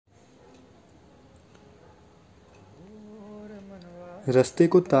रास्ते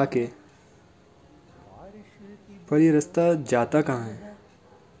को ताके, पर ये रास्ता जाता कहाँ है।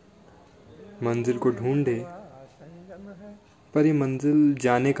 मंजिल को ढूंढे, पर ये मंजिल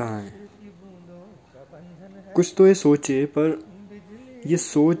जाने कहाँ है। कुछ तो ये सोचे, पर ये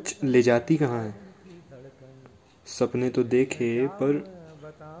सोच ले जाती कहाँ है। सपने तो देखे, पर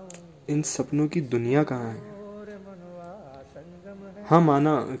इन सपनों की दुनिया कहाँ है। हाँ,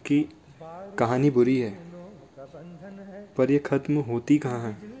 माना कि कहानी बुरी है, पर ये खत्म होती कहाँ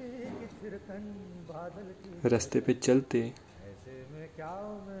है। रास्ते पे चलते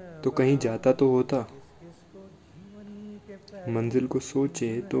तो कहीं जाता तो होता। मंजिल को सोचे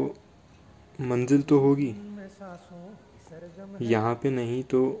तो मंजिल तो होगी, यहाँ पे नहीं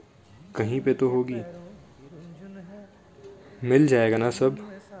तो कहीं पे तो होगी। मिल जाएगा ना सब,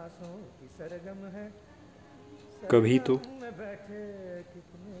 कभी तो।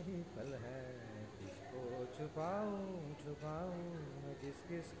 छुपाऊं मैं किस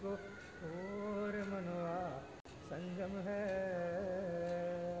किस को, और मनवा संगम है।